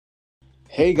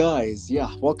Hey guys,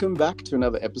 welcome back to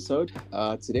another episode.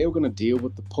 Today we're going to deal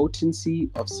with the potency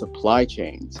of supply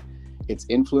chains, its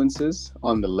influences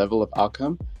on the level of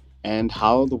outcome, and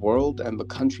how the world and the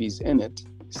countries in it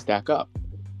stack up.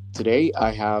 Today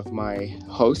I have my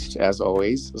host, as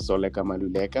always, Zoleka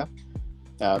Maluleka.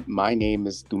 My name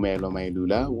is Tumelo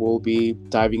Mailula. We'll be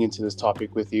diving into this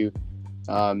topic with you,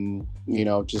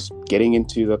 just getting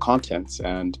into the contents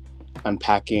and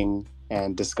unpacking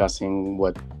and discussing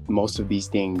what most of these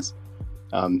things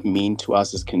mean to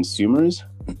us as consumers,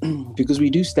 because we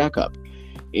do stack up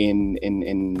in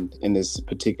this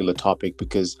particular topic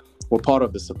because we're part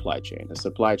of the supply chain. The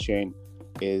supply chain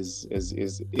is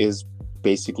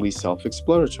basically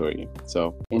self-explanatory.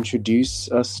 So introduce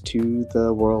us to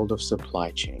the world of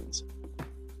supply chains.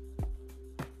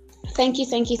 Thank you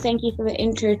for the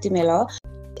intro, Dumelo.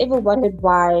 Ever wondered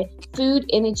why food,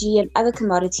 energy, and other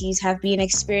commodities have been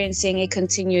experiencing a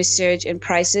continuous surge in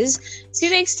prices to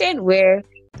the extent where,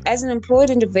 as an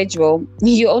employed individual,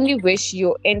 you only wish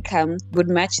your income would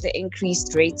match the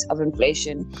increased rates of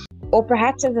inflation? Or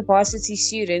perhaps as a varsity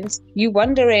student, you're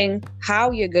wondering how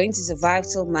you're going to survive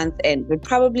till month end, but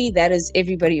probably that is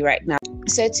everybody right now.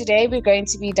 So today we're going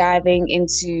to be diving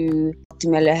into,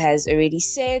 Dumelo has already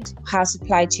said, how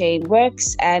supply chain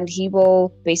works, and he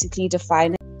will basically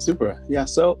define it. Super. Yeah.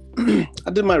 So I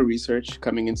did my research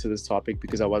coming into this topic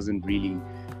because I wasn't really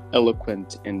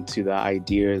eloquent into the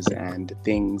ideas and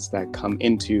things that come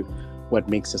into what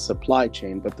makes a supply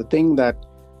chain. But the thing that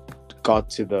got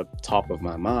to the top of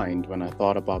my mind when I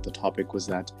thought about the topic was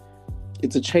that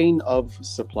it's a chain of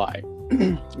supply,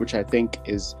 which I think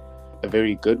is a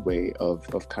very good way of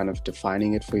kind of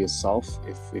defining it for yourself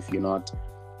if you're not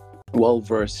well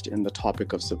versed in the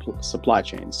topic of supply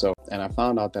chain. And I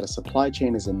found out that a supply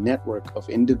chain is a network of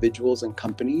individuals and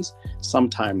companies,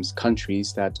 sometimes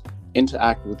countries, that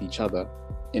interact with each other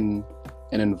in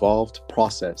an involved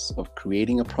process of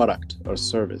creating a product or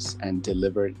service and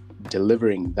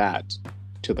delivering that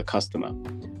to the customer.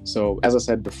 So as I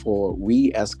said before,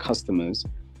 we as customers,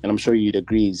 and I'm sure you'd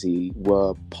agree, Z,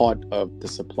 were part of the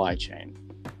supply chain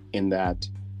in that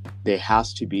there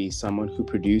has to be someone who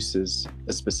produces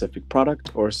a specific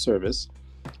product or service,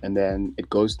 and then it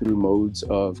goes through modes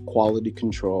of quality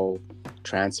control,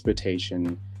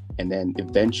 transportation, and then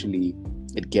eventually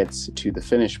it gets to the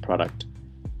finished product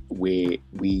where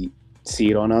we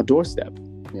see it on our doorstep,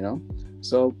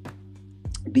 So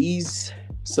these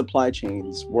supply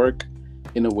chains work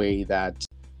in a way that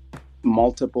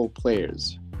multiple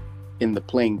players in the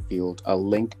playing field are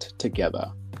linked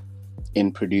together in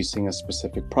producing a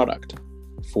specific product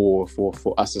for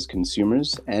us as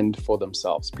consumers and for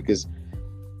themselves, because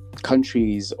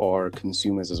countries are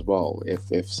consumers as well.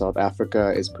 If South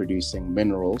Africa is producing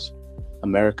minerals,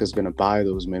 America is going to buy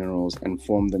those minerals and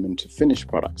form them into finished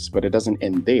products. But it doesn't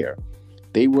end there.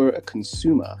 They were a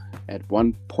consumer at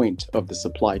one point of the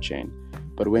supply chain,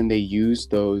 but when they use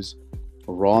those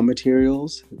raw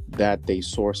materials that they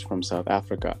source from South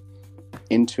Africa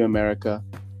into America,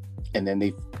 and then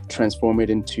they transform it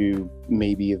into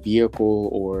maybe a vehicle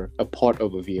or a part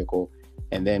of a vehicle,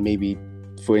 and then maybe,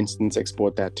 for instance,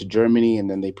 export that to Germany, and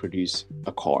then they produce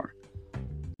a car.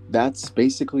 That's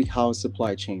basically how a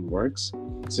supply chain works.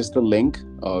 It's just a link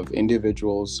of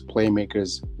individuals,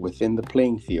 playmakers within the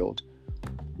playing field,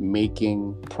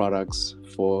 making products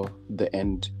for the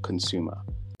end consumer.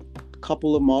 A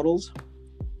couple of models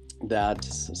that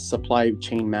supply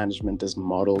chain management is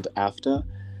modeled after.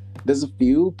 There's a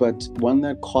few, but one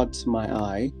that caught my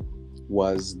eye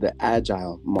was the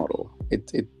agile model.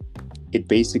 It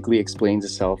basically explains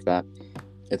itself that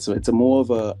it's a more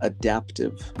of a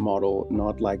adaptive model,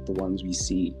 not like the ones we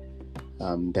see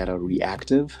that are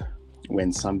reactive.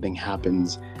 When something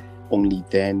happens, only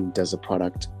then does a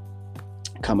product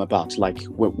come about. Like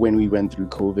when we went through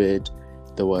COVID,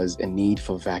 there was a need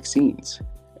for vaccines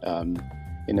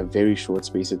in a very short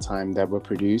space of time that were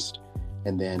produced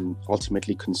and then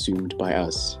ultimately consumed by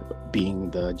us,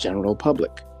 being the general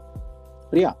public.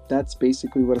 But yeah, that's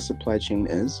basically what a supply chain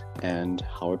is and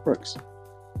how it works.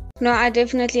 No, I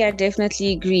definitely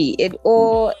agree. It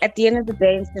all, at the end of the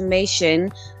day,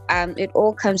 information, it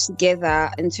all comes together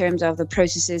in terms of the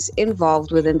processes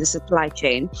involved within the supply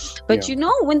chain. But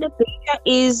when the data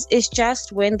is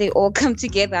just when they all come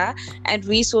together and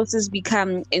resources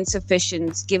become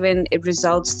insufficient, given it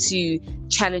results to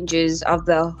challenges of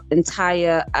the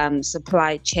entire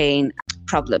supply chain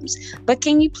problems. But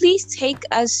can you please take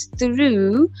us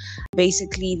through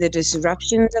basically the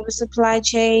disruptions of a supply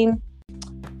chain?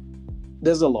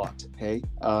 There's a lot, hey.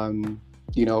 When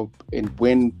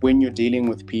you're dealing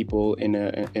with people in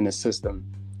a system,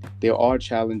 there are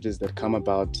challenges that come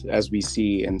about, as we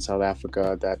see in South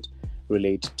Africa, that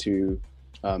relate to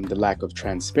the lack of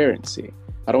transparency.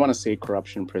 I don't want to say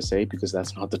corruption per se, because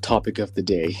that's not the topic of the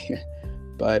day,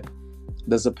 but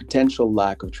there's a potential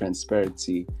lack of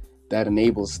transparency that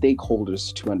enables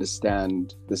stakeholders to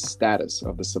understand the status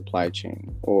of the supply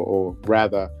chain, or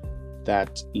rather,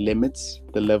 that limits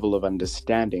the level of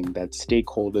understanding that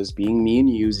stakeholders, being me and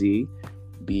you, Z,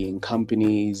 being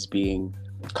companies, being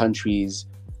countries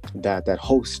that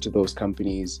host those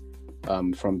companies,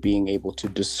 from being able to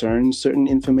discern certain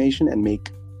information and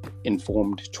make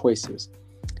informed choices.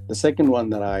 The second one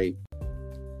that I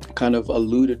kind of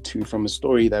alluded to from a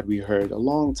story that we heard a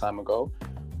long time ago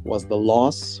was the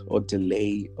loss or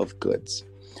delay of goods.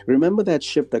 Remember that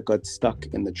ship that got stuck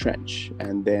in the trench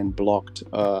and then blocked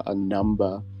a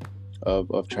number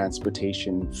of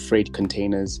transportation freight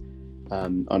containers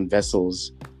on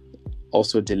vessels,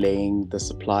 also delaying the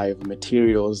supply of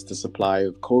materials, the supply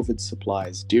of COVID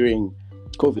supplies during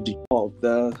COVID.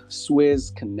 The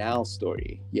Suez Canal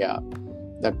story,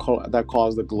 that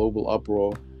caused a global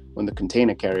uproar when the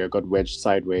container carrier got wedged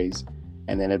sideways,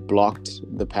 and then it blocked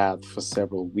the path for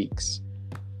several weeks.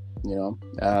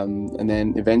 And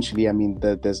then eventually,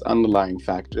 there's underlying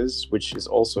factors, which is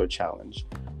also a challenge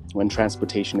when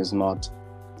transportation is not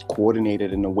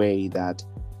coordinated in a way that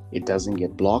it doesn't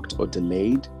get blocked or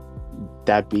delayed.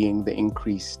 That being the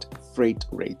increased freight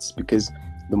rates, because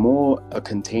the more a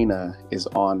container is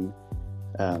on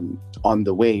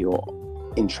the way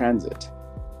or in transit,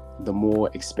 the more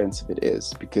expensive it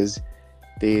is, because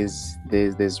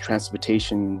there's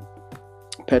transportation,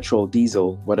 petrol,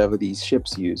 diesel, whatever these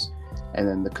ships use, and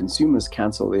then the consumers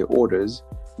cancel their orders,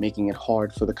 making it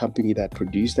hard for the company that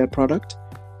produced that product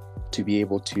to be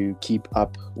able to keep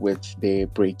up with their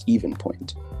break-even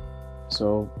point.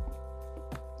 So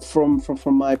from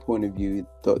my point of view,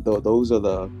 those are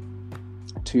the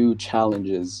two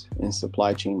challenges in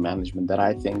supply chain management that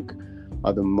I think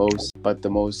are the most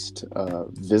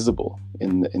visible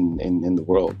in the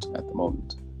world at the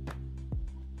moment.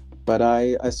 But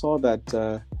I saw that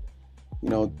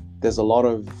there's a lot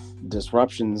of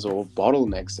disruptions or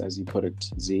bottlenecks, as you put it,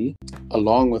 Z,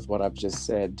 along with what I've just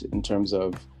said in terms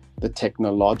of the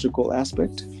technological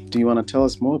aspect. Do you want to tell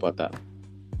us more about that?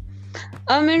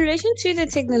 In relation to the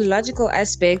technological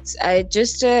aspects, it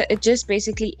just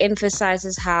basically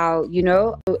emphasizes how,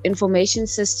 information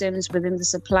systems within the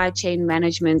supply chain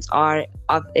management are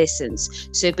of essence.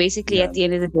 So basically, at the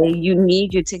end of the day, you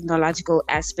need your technological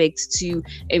aspects to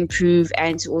improve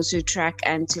and to also track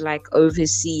and to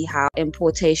oversee how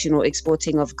importation or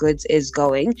exporting of goods is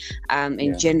going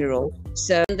in general.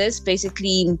 So this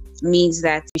basically means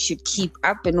that we should keep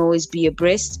up and always be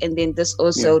abreast. And then this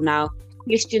also now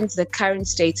questions the current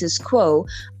status quo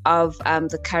of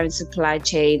the current supply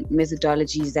chain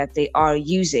methodologies that they are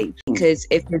using, because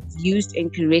if it's used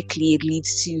incorrectly, it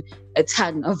leads to a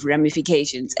ton of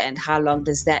ramifications. And how long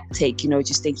does that take?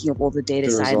 Just thinking of all the data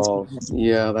science.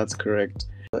 Yeah, that's correct.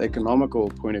 The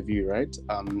economical point of view, right?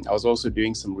 I was also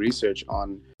doing some research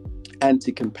on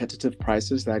anti-competitive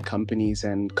prices that companies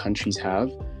and countries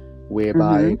have,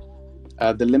 whereby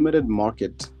the limited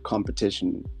market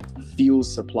competition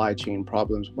fuels supply chain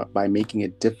problems by making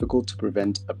it difficult to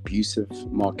prevent abusive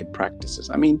market practices.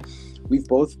 We've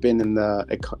both been in the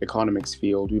economics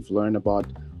field. We've learned about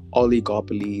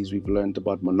oligopolies. We've learned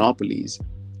about monopolies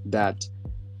that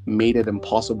made it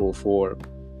impossible for,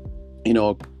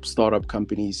 startup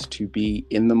companies to be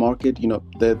in the market.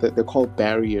 They're called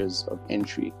barriers of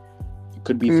entry. It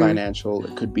could be financial,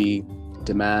 it could be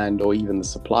demand, or even the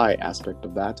supply aspect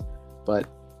of that. But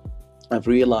I've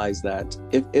realized that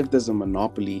if there's a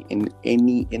monopoly in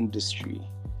any industry,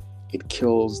 it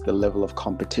kills the level of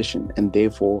competition and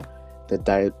therefore the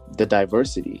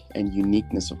diversity and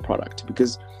uniqueness of product.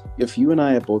 Because if you and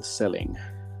I are both selling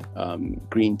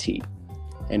green tea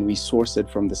and we source it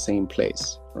from the same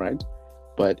place, right?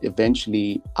 But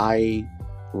eventually I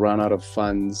run out of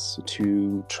funds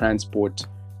to transport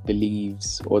the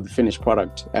leaves or the finished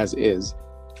product as is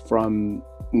from,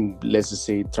 let's just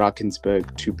say,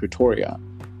 Drakensberg to Pretoria,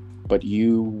 but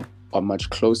you are much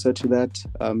closer to that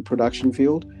production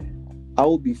field, I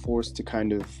will be forced to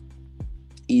kind of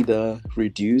either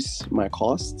reduce my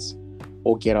costs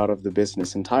or get out of the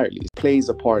business entirely. It plays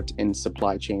a part in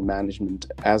supply chain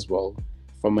management as well,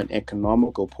 from an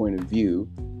economical point of view,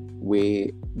 where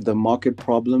the market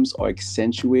problems are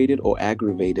accentuated or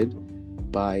aggravated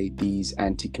by these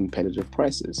anti-competitive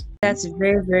prices. That's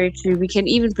very, very true. We can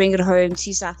even bring it home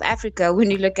to South Africa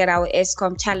when you look at our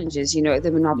Eskom challenges,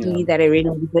 the monopoly that already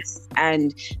exists,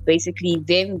 and basically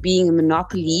them being a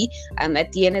monopoly,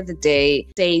 at the end of the day,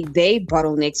 they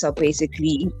bottlenecks are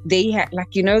basically, they have,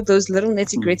 those little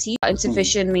nitty-gritty,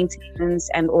 insufficient maintenance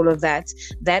and all of that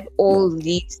all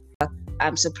leads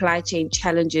to supply chain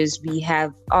challenges we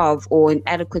have or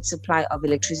inadequate supply of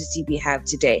electricity we have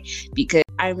today. Because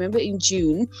I remember in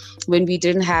June when we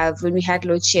had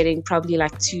load shedding probably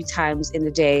like 2 times in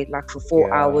the day, like for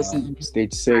 4 hours.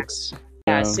 Stage 6.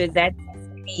 So that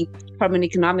from an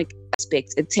economic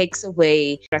aspect, it takes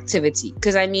away productivity.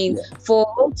 Because for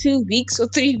 2 weeks or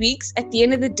 3 weeks, at the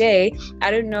end of the day,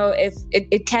 I don't know if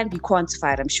it can be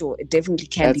quantified. I'm sure it definitely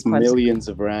can be quantified. That's millions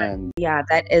of rand. Yeah,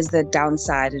 that is the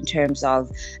downside in terms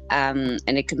of an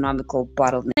economical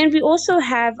bottleneck. And we also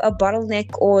have a bottleneck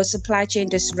or supply chain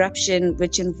disruption,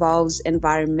 which involves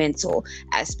environmental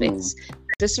aspects.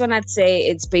 This one, I'd say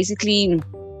it's basically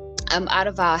out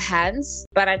of our hands,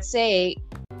 but I'd say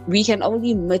we can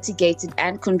only mitigate it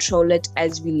and control it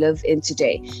as we live in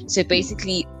today. So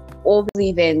basically, all the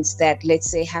events that, let's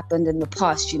say, happened in the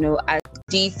past,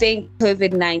 do you think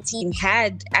COVID-19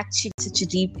 had actually such a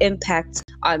deep impact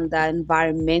on the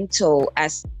environmental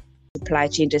aspect of supply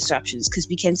chain disruptions? Because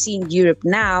we can see in Europe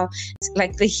now,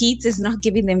 like the heat is not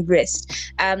giving them rest.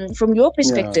 From your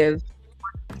perspective,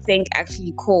 what do you think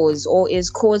actually caused or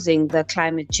is causing the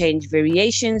climate change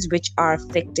variations which are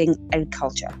affecting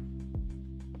agriculture?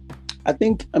 I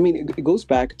think, it goes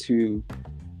back to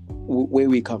where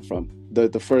we come from.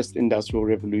 The first industrial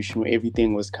revolution, where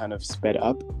everything was kind of sped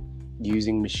up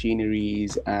using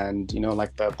machineries, and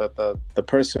the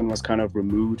person was kind of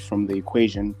removed from the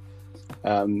equation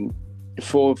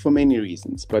for many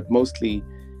reasons, but mostly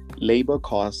labor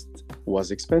cost was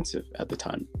expensive at the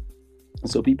time.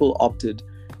 So people opted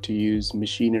to use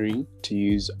machinery, to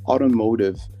use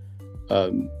autonomous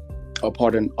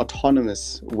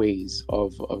ways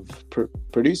of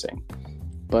producing.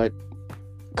 But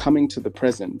coming to the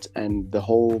present and the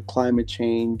whole climate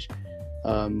change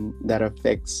that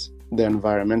affects the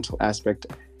environmental aspect,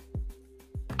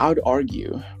 I would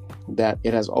argue that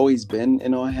it has always been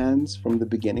in our hands from the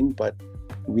beginning, but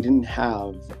we didn't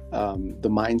have the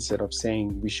mindset of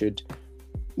saying we should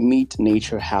meet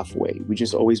nature halfway. We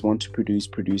just always want to produce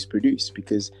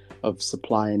because of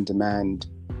supply and demand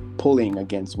pulling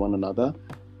against one another,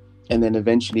 and then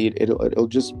eventually it'll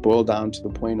just boil down to the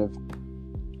point of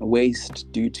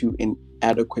waste due to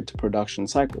inadequate production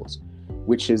cycles,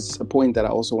 which is a point that I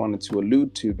also wanted to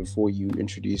allude to before you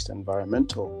introduced the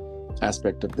environmental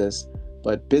aspect of this.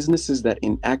 But businesses that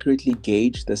inaccurately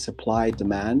gauge the supply,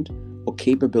 demand, or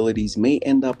capabilities may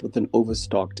end up with an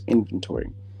overstocked inventory,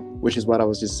 which is what I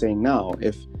was just saying now.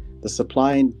 If the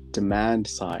supply and demand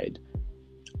side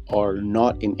are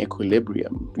not in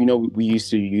equilibrium. We used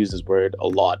to use this word a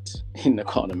lot in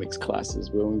economics classes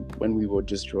when we were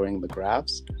just drawing the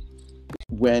graphs.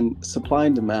 When supply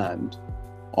and demand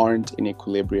aren't in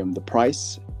equilibrium, the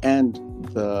price and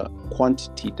the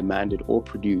quantity demanded or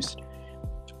produced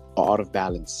are out of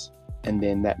balance. And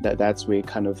then that's where it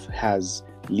kind of has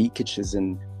leakages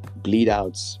and bleed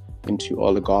outs into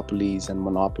oligopolies and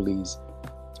monopolies,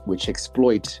 which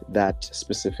exploit that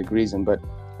specific reason. But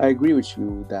I agree with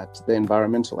you that the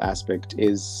environmental aspect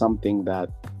is something that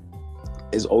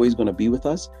is always going to be with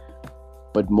us,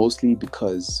 but mostly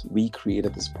because we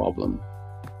created this problem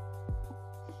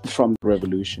from the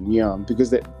revolution.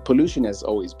 Because the pollution has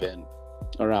always been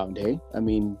around, hey?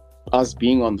 Us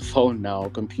being on the phone now,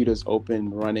 computers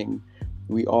open, running,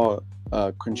 we are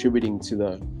contributing to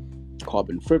the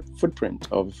carbon footprint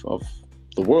of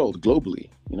the world globally,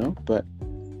 but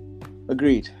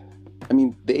agreed.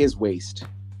 There is waste.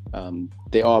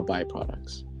 They are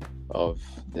byproducts of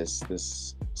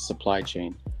this supply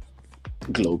chain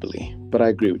globally, but I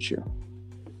agree with you.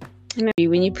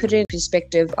 When you put it in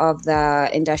perspective of the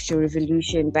Industrial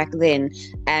Revolution back then,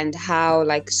 and how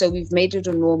so we've made it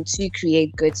a norm to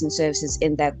create goods and services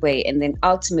in that way, and then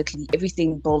ultimately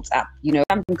everything builds up.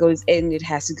 Something goes in, it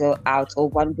has to go out, or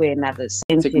one way or another.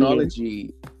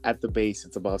 Technology at the base,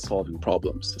 it's about solving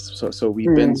problems. So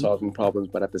we've been solving problems,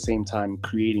 but at the same time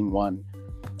creating one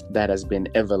that has been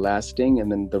everlasting, and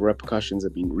then the repercussions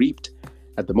have been reaped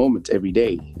at the moment every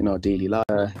day in our daily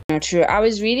life. True. I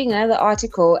was reading another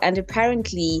article, and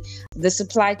apparently the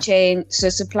supply chain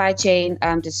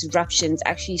disruptions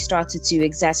actually started to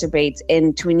exacerbate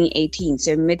in 2018,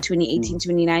 so mid 2018,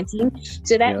 2019.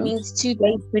 So that means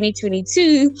today,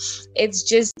 2022, it's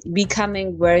just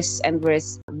becoming worse and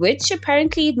worse, which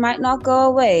apparently it might not go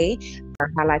away.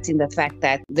 highlighting the fact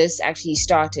that this actually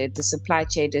started, the supply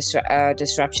chain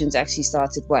disruptions actually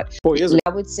started, what? 4 years ago. I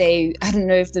would say, I don't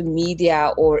know if the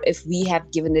media or if we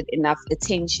have given it enough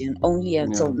attention only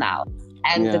until now.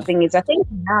 And the thing is, I think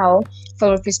now,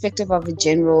 from a perspective of a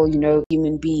general,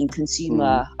 human being,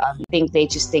 consumer, I think they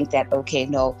just think that, okay,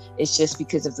 no, it's just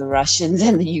because of the Russians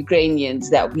and the Ukrainians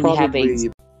that we have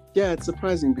a... Yeah, it's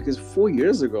surprising because 4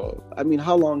 years ago, I mean,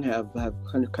 how long have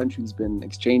countries been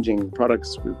exchanging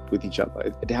products with each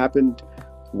other? It happened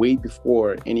way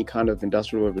before any kind of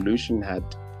industrial revolution had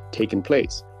taken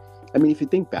place. I mean, if you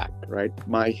think back, right,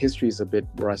 my history is a bit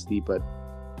rusty, but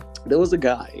there was a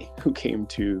guy who came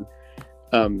to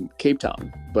Cape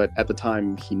Town, but at the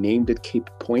time he named it Cape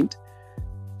Point.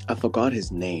 I forgot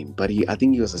his name, but I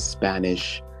think he was a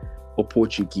Spanish or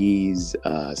Portuguese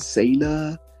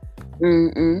sailor.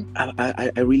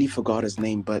 I really forgot his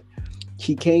name, but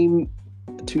he came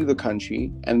to the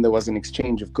country and there was an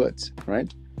exchange of goods,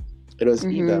 right? It was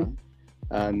either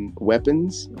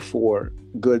weapons for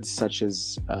goods such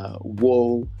as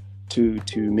wool to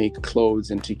make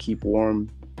clothes and to keep warm,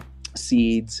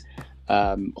 seeds,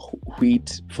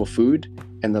 wheat for food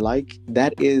and the like.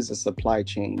 That is a supply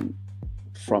chain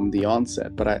from the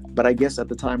onset. But I guess at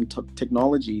the time,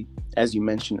 technology, as you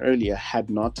mentioned earlier, had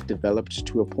not developed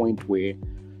to a point where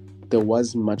there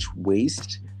was much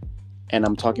waste. And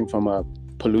I'm talking from a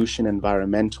pollution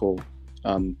environmental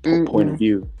point of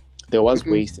view. There was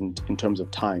waste in terms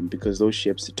of time, because those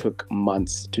ships took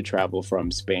months to travel from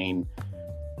Spain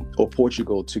or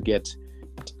Portugal to get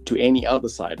to any other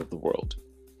side of the world,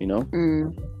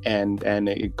 and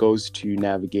it goes to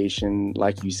navigation.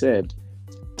 Like you said,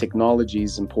 technology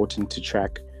is important to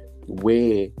track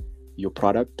where your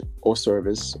product or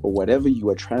service or whatever you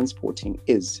are transporting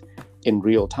is in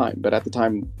real time. But at the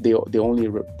time, they only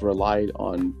relied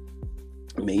on,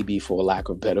 maybe for lack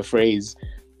of better phrase,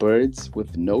 birds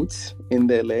with notes in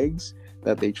their legs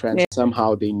that they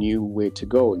somehow they knew where to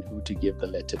go and who to give the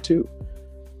letter to.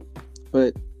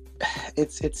 But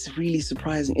it's really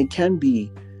surprising. It can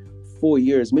be 4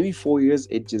 years, maybe 4 years,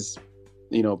 it just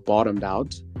bottomed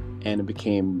out and it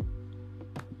became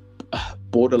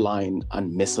borderline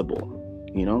unmissable,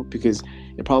 because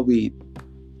it probably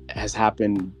has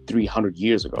happened 300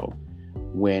 years ago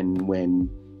when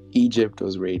Egypt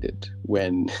was raided,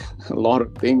 when a lot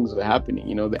of things were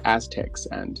happening, the Aztecs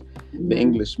and the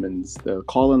Englishmen, the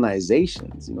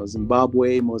colonizations,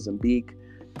 Zimbabwe, Mozambique.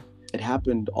 It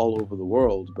happened all over the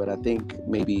world. But I think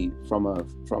maybe from a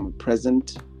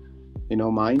present,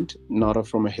 mind, not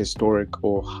from a historic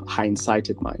or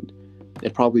hindsighted mind,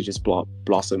 it probably just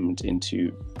blossomed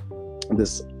into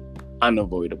this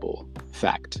unavoidable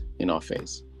fact in our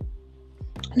face.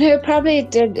 No, probably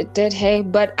it did, hey,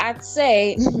 but I'd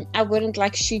say I wouldn't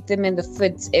shoot them in the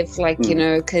foot if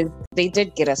because they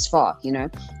did get us far,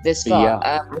 this far.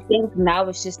 I think now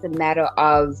it's just a matter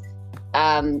of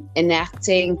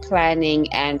enacting,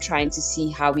 planning, and trying to see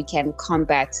how we can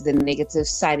combat the negative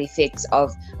side effects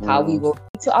of how we will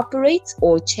need to operate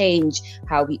or change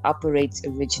how we operate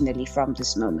originally from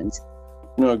this moment.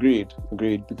 No, agreed,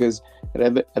 because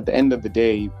at the end of the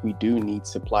day, we do need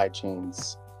supply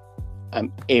chains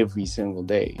every single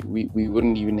day. We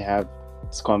wouldn't even have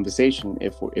this conversation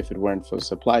if it weren't for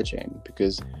supply chain,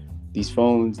 because these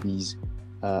phones, these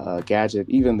gadgets,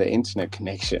 even the internet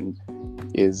connection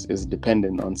is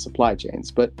dependent on supply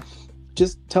chains. But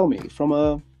just tell me, from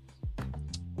a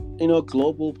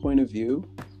global point of view,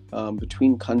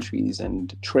 between countries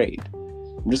and trade,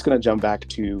 I'm just going to jump back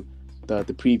to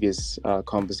the previous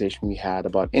conversation we had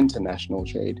about international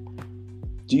trade.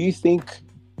 Do you think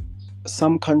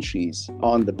some countries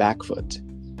are on the back foot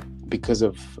because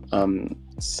of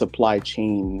supply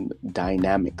chain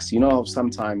dynamics?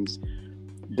 Sometimes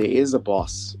there is a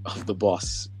boss of the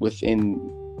boss within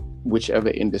whichever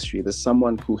industry. There's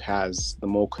someone who has the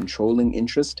more controlling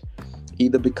interest,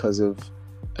 either because of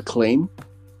a claim,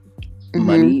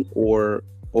 money, or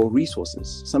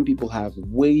resources. Some people have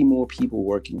way more people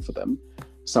working for them.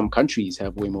 Some countries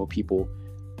have way more people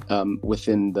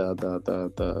within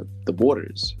the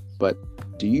borders. But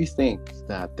do you think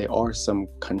that there are some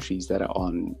countries that are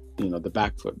on the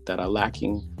back foot, that are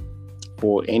lacking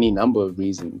for any number of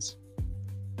reasons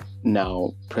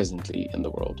now presently in the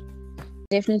world?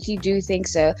 Definitely do think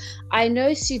so. I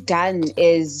know Sudan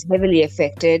is heavily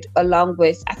affected, along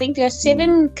with, I think there are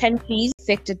 7 countries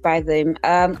affected by them.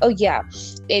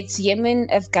 It's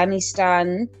Yemen,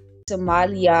 Afghanistan,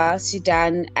 Somalia,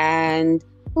 Sudan, and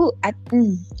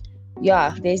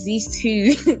there's these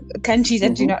two countries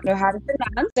that do not know how to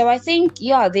pronounce. So I think,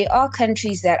 there are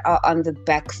countries that are on the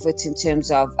back foot in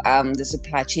terms of the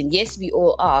supply chain. Yes, we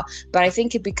all are, but I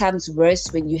think it becomes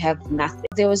worse when you have nothing.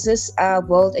 There was this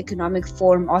World Economic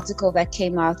Forum article that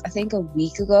came out, I think, a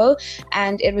week ago,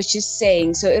 and it was just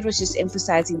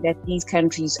emphasizing that these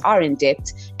countries are in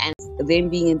debt, and them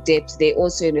being in debt, they're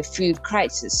also in a food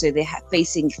crisis, so they're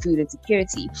facing food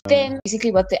insecurity. Then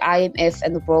basically what the IMF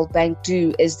and the World Bank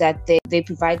do is that they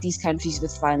provide these countries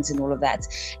with funds and all of that.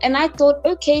 And I thought,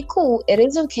 okay, cool, it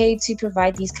is okay to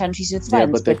provide these countries with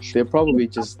funds. But they're probably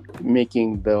just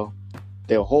making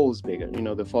their holes bigger.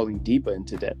 They're falling deeper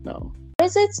into debt now. What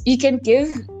is it? You can give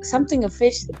something a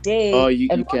fish a day. Oh, you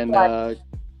can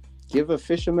give a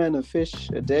fisherman a fish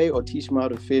a day, or teach him how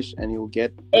to fish, and you'll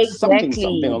get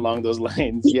something along those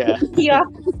lines. Yeah.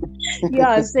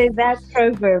 So that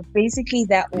proverb, basically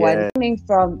that one, coming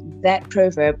from that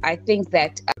proverb, I think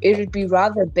that it would be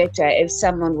rather better if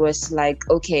someone was like,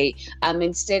 okay,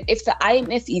 instead, if the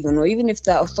IMF or even if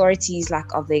the authorities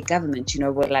of their government,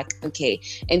 were like, okay,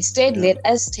 instead let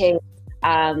us take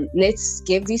let's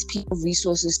give these people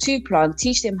resources to plant,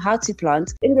 teach them how to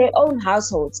plant in their own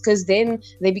households, because then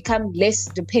they become less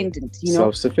dependent,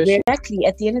 self-sufficient. Exactly.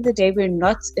 At the end of the day,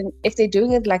 if they're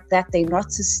doing it like that, they're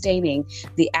not sustaining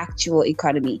the actual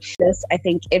economy. Yes, I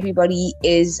think everybody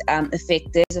is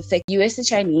affected. US, the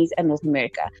Chinese, and North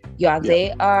America.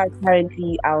 They are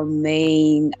currently our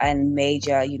main and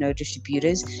major,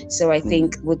 distributors. So I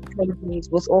think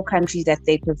with all countries that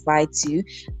they provide to,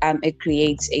 it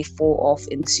creates a fall off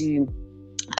into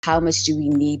how much do we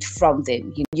need from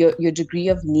them. Your degree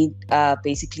of need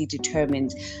basically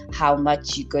determines how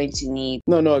much you're going to need.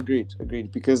 No, agreed.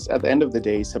 Because at the end of the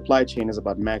day, supply chain is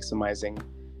about maximizing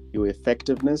your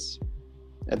effectiveness.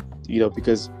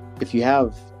 Because if you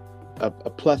have a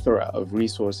plethora of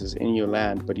resources in your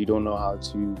land, but you don't know how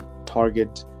to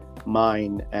target,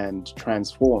 mine, and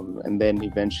transform, and then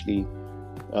eventually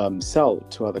sell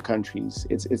to other countries,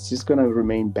 it's just going to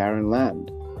remain barren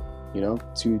land.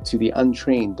 To the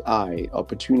untrained eye,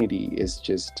 opportunity is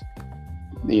just,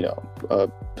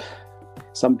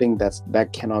 something that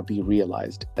cannot be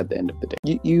realized at the end of the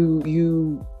day.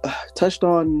 You touched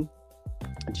on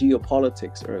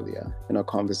geopolitics earlier in our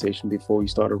conversation before we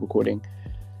started recording.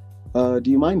 Do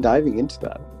you mind diving into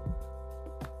that?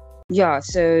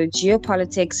 So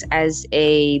geopolitics as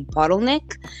a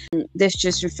bottleneck, this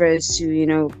just refers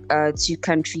to, to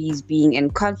countries being in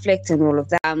conflict and all of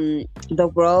that. The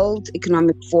World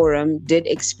Economic Forum did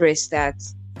express that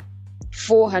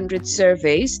 400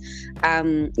 surveys,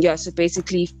 so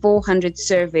basically 400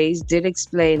 surveys did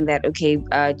explain that, okay,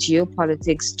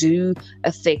 geopolitics do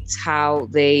affect how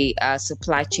they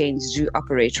supply chains do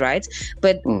operate, right?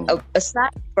 But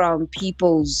aside from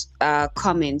people's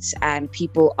comments and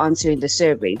people answering the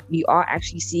survey, we are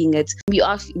actually seeing it. We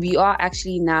are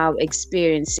actually now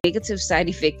experiencing negative side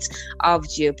effects of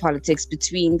geopolitics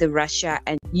between the Russia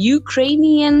and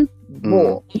Ukrainian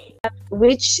war,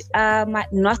 which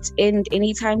might not end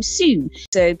anytime soon.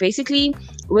 So basically,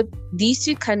 with these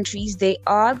two countries, they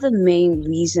are the main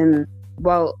reason.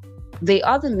 They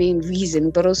are the main reason,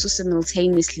 but also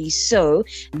simultaneously so,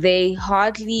 they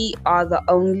hardly are the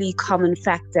only common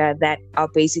factor that are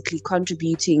basically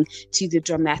contributing to the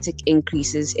dramatic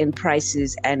increases in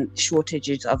prices and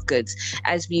shortages of goods.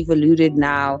 As we've alluded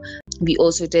now, we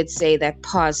also did say that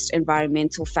past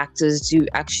environmental factors do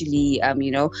actually,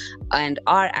 and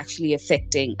are actually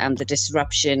affecting the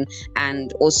disruption.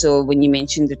 And also when you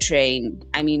mentioned the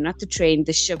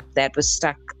ship that was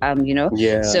stuck,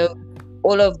 So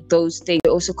all of those things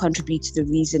also contribute to the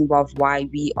reason of why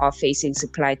we are facing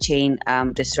supply chain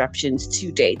disruptions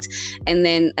to date. And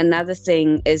then another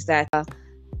thing is that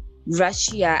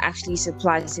Russia actually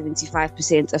supplies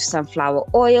 75% of sunflower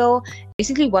oil.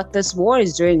 Basically, what this war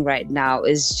is doing right now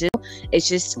is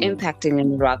just impacting, let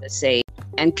me rather say,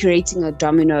 and creating a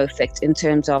domino effect in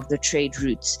terms of the trade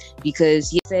routes.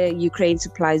 Because Ukraine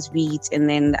supplies wheat, and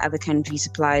then the other country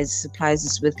supplies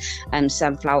us with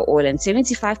sunflower oil, and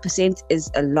 75% is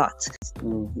a lot.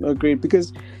 Agreed.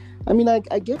 Because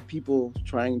I get people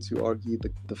trying to argue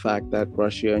the fact that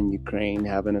Russia and Ukraine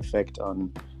have an effect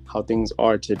on how things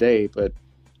are today, but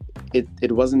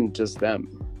it wasn't just them.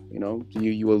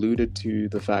 You alluded to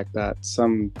the fact that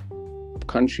some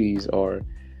countries are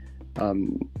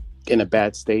in a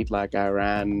bad state, like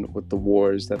Iran, with the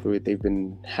wars that they've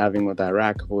been having with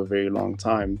Iraq for a very long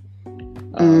time.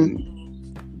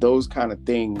 Those kind of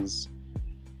things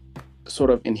sort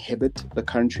of inhibit the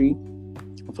country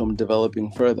from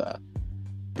developing further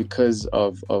because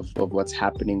of what's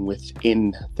happening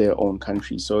within their own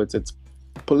country. So it's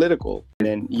political.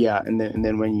 And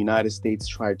then when United States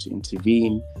tried to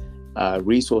intervene,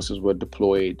 resources were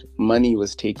deployed, money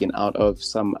was taken out of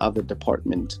some other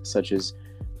department, such as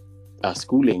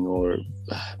schooling or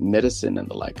medicine and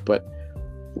the like. But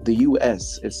the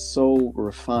US is so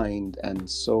refined and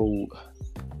so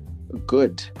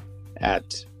good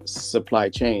at supply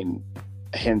chain,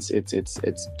 hence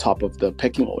it's top of the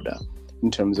pecking order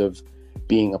in terms of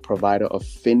being a provider of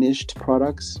finished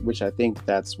products, which I think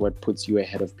that's what puts you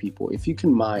ahead of people. If you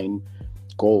can mine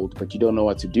gold but you don't know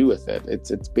what to do with it,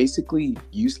 it's basically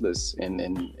useless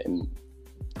in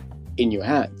your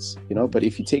hands, you know. But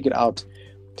if you take it out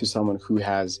to someone who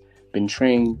has been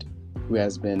trained, who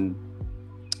has been,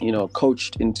 you know,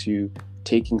 coached into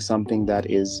taking something that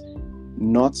is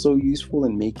not so useful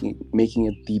and making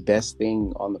it the best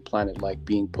thing on the planet, like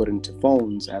being put into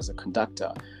phones as a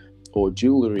conductor or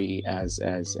jewelry as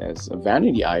a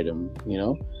vanity item, you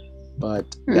know,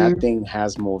 but that thing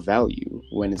has more value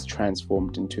when it's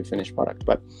transformed into a finished product.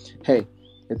 But hey,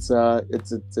 it's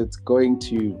going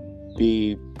to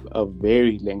be a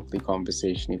very lengthy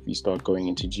conversation if you start going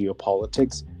into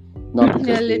geopolitics.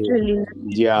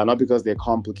 Not because they're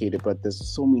complicated, but there's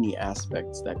so many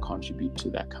aspects that contribute to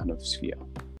that kind of sphere.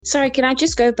 Sorry, can I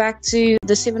just go back to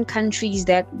the 7 countries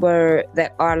that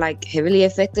are like heavily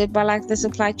affected by like the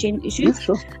supply chain issues? Yeah,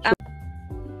 sure.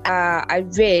 I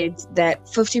read that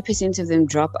 50% of them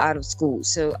drop out of school.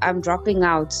 So I'm dropping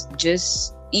out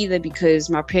just either because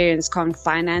my parents can't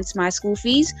finance my school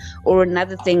fees, or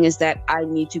another thing is that I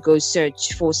need to go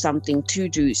search for something to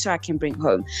do so I can bring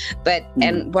home. But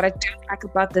and what I don't like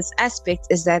about this aspect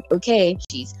is that, okay,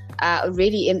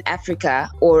 already in Africa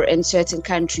or in certain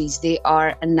countries, there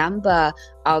are a number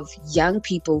of young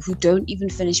people who don't even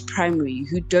finish primary,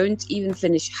 who don't even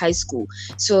finish high school.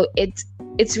 So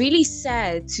it's really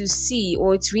sad to see,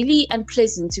 or it's really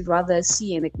unpleasant to rather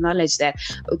see and acknowledge that,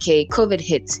 okay, COVID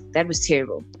hit, that was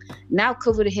terrible. Now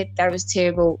COVID hit, that was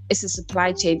terrible. It's a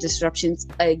supply chain disruptions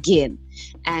again.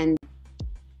 And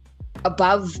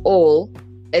above all,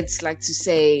 it's like to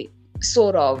say,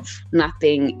 sort of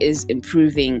nothing is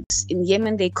improving. In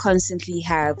Yemen, they constantly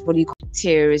have what you call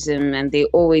terrorism, and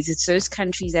it's those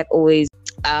countries that always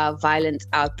violent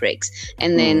outbreaks.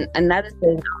 And then another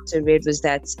thing I also read was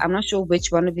that I'm not sure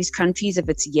which one of these countries, if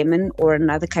it's Yemen or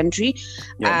another country,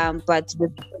 but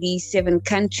with these 7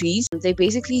 countries, they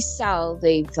basically sell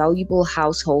their valuable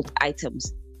household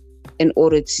items in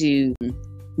order to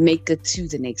make it to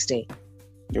the next day.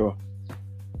 Yeah.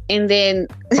 And then,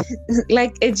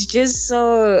 like, it's just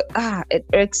so, it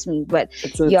irks me. But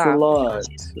it's a lot.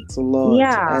 It's a lot.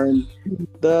 Yeah. And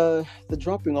the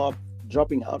dropping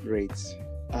out rates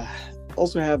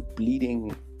also have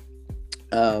bleeding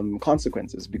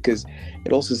consequences, because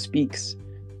it also speaks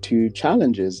to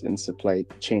challenges in supply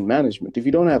chain management. If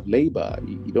you don't have labor,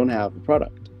 you don't have a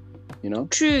product, you know?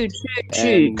 True.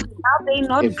 Now they're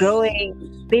not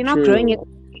growing. They're not growing it,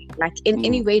 like, in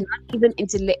any way, not even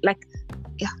into, like,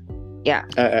 yeah.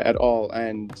 At all.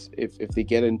 And if they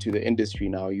get into the industry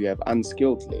now, you have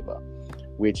unskilled labor,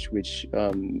 which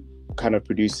kind of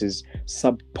produces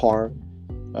subpar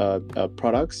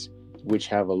products which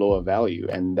have a lower value,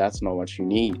 and that's not what you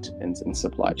need in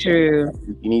supply chain. True.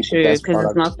 You need the best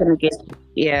product. Because it's not going to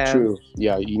get True.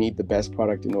 Yeah, you need the best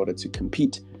product in order to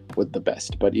compete with the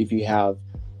best. But if you have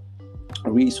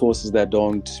resources that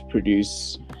don't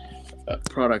produce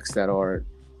products that are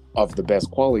of the best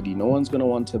quality, no one's going to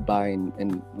want to buy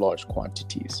in large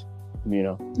quantities, you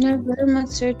know? No, very much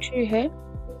so true, hey?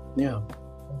 Yeah.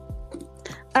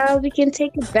 We can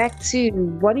take it back to,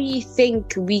 what do you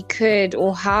think we could,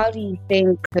 or how do you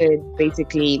think could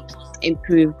basically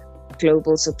improve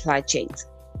global supply chains?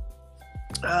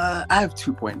 I have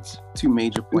 2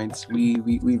 major points.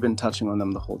 We've been touching on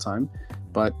them the whole time,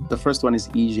 but the first one is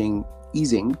easing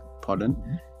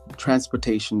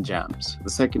transportation jams. The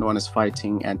second one is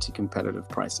fighting anti-competitive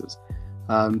prices.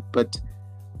 But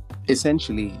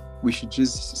essentially, we should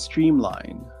just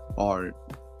streamline our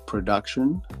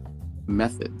production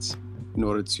methods in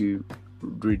order to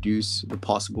reduce the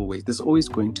possible waste. There's always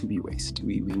going to be waste.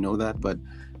 We know that, but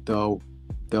there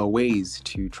are ways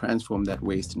to transform that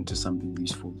waste into something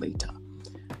useful later.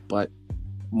 But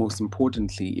most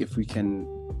importantly, if we can,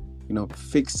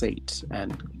 fixate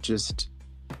and just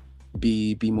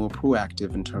be more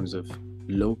proactive in terms of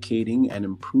locating and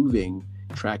improving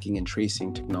tracking and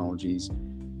tracing technologies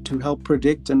to help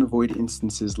predict and avoid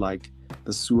instances like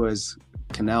the Suez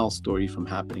Canal story from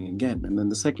happening again. And then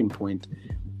the second point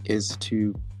is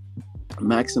to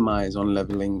maximize on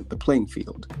leveling the playing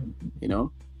field.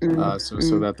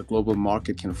 so that the global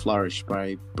market can flourish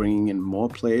by bringing in more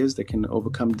players that can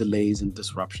overcome delays and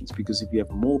disruptions. Because if you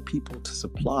have more people to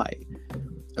supply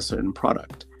a certain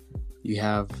product, you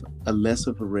have a less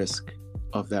of a risk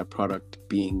of that product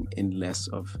being in less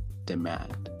of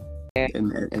demand.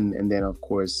 And then of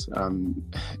course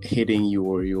hitting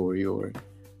your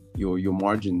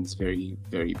margins very,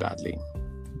 very badly.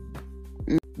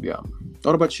 Yeah.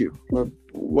 What about you?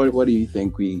 What do you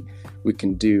think we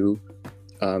can do?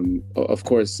 Of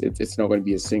course, it's not going to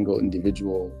be a single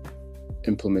individual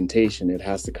implementation. It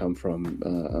has to come from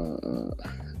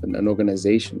an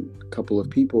organization, a couple of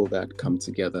people that come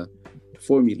together to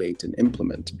formulate and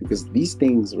implement, because these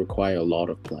things require a lot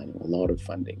of planning, a lot of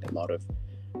funding, a lot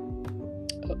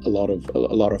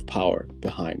of power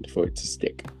behind for it to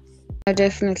stick.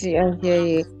 Definitely, I hear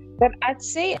you. But I'd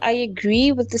say I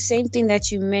agree with the same thing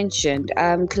that you mentioned.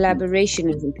 Collaboration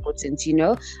is important,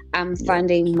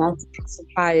 finding multiple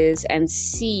suppliers and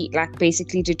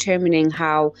basically determining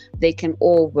how they can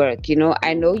all work.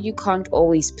 I know you can't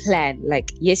always plan.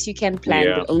 Like, yes, you can plan,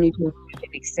 but only to an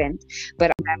extent.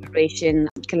 But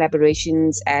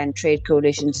collaborations and trade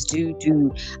coalitions do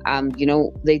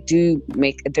they do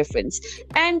make a difference.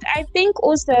 And I think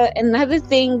also another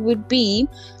thing would be,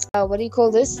 what do you call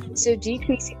this? So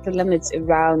decreasing the limits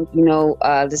around,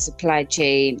 the supply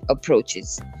chain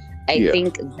approaches. I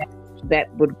think that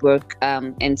would work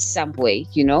in some way,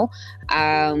 so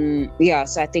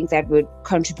I think that would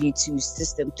contribute to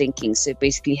system thinking. So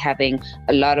basically having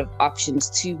a lot of options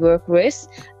to work with,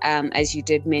 as you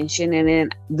did mention. And then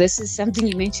this is something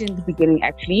you mentioned in the beginning,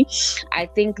 actually. I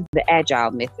think the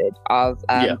agile method of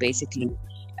basically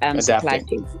supply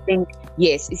chain. I think,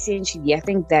 yes, essentially, I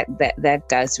think that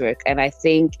does work. And I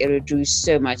think it would do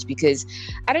so much, because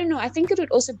I don't know, I think it would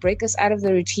also break us out of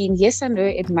the routine. Yes, I know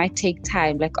it might take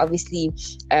time. Like, obviously,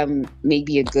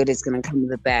 maybe a good is going to come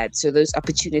with a bad. So those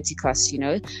opportunity costs,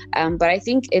 but I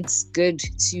think it's good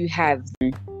to have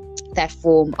that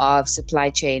form of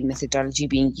supply chain methodology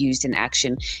being used in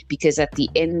action, because at the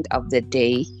end of the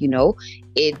day,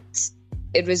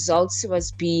 it results to us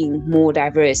being more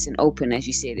diverse and open, as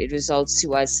you said. It results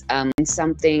to us when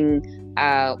something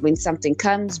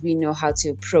comes, we know how to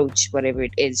approach whatever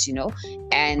it is,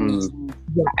 And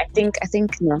I think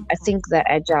that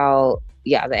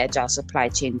the agile supply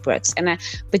chain works.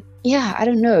 I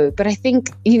don't know. But I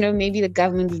think, maybe the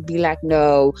government would be like,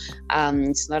 no,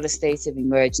 it's not a state of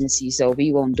emergency, so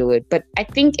we won't do it. But I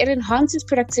think it enhances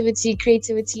productivity,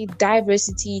 creativity,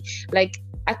 diversity. Like,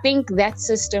 I think that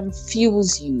system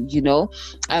fuels you,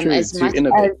 as much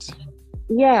innovate.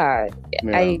 I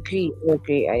agree.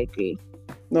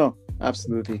 No,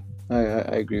 absolutely. I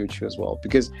agree with you as well,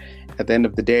 because at the end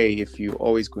of the day, if you're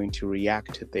always going to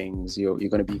react to things, you're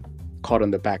going to be caught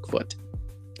on the back foot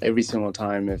every single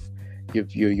time. If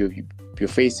you're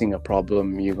facing a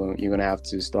problem, you're going to have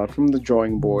to start from the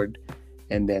drawing board,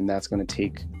 and then that's going to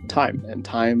take time, and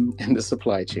time in the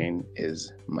supply chain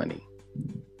is money.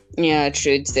 Yeah,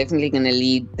 true. It's definitely going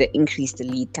to increase the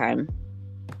lead time.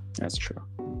 That's true.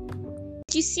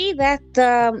 Do you see that?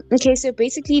 So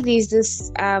basically there's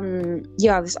this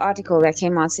this article that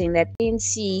came out saying that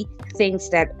ANC thinks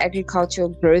that agricultural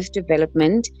growth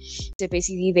development, so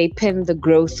basically they pin the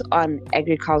growth on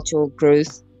agricultural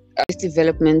growth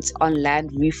development on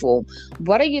land reform.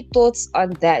 What are your thoughts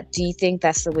on that? Do you think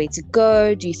that's the way to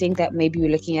go? Do you think that maybe we're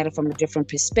looking at it from a different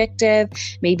perspective?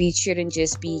 Maybe it shouldn't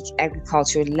just be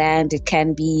agricultural land, it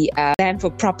can be land for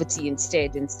property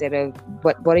instead of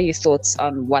what are your thoughts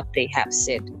on what they have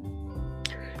said?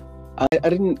 I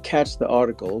didn't catch the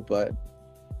article, but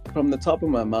from the top of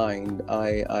my mind,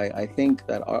 I think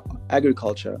that our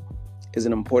agriculture is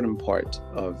an important part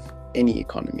of any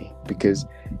economy, because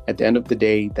at the end of the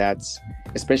day, that's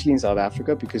especially in South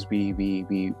Africa, because we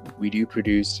do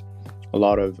produce a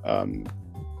lot of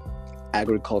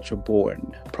agriculture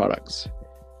born products.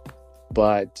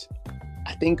 But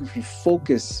I think if we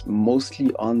focus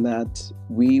mostly on that,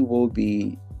 we will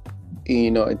be,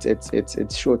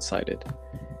 it's short-sighted,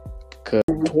 because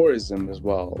tourism as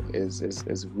well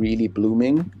is really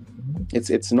blooming.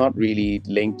 It's not really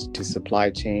linked to supply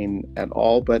chain at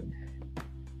all, but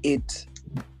it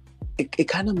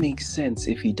kind of makes sense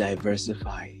if you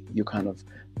diversify your kind of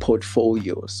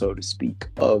portfolio, so to speak,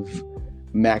 of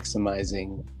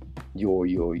maximizing your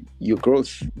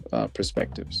growth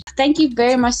perspectives. Thank you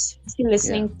very much for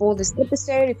listening for this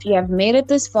episode. If you have made it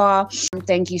this far,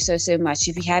 thank you so much.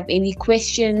 If you have any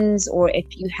questions, or if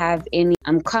you have any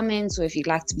comments, or if you'd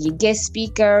like to be a guest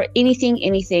speaker,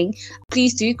 anything,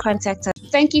 please do contact us.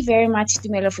 Thank you very much,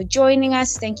 Tumelo, for joining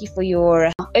us. Thank you for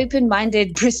your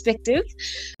open-minded perspective.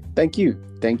 Thank you.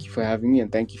 Thank you for having me,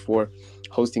 and thank you for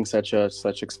hosting such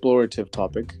explorative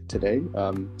topic today.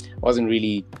 I wasn't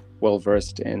really well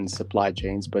versed in supply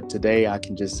chains, but today I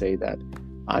can just say that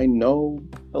I know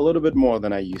a little bit more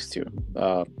than I used to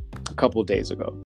a couple days ago.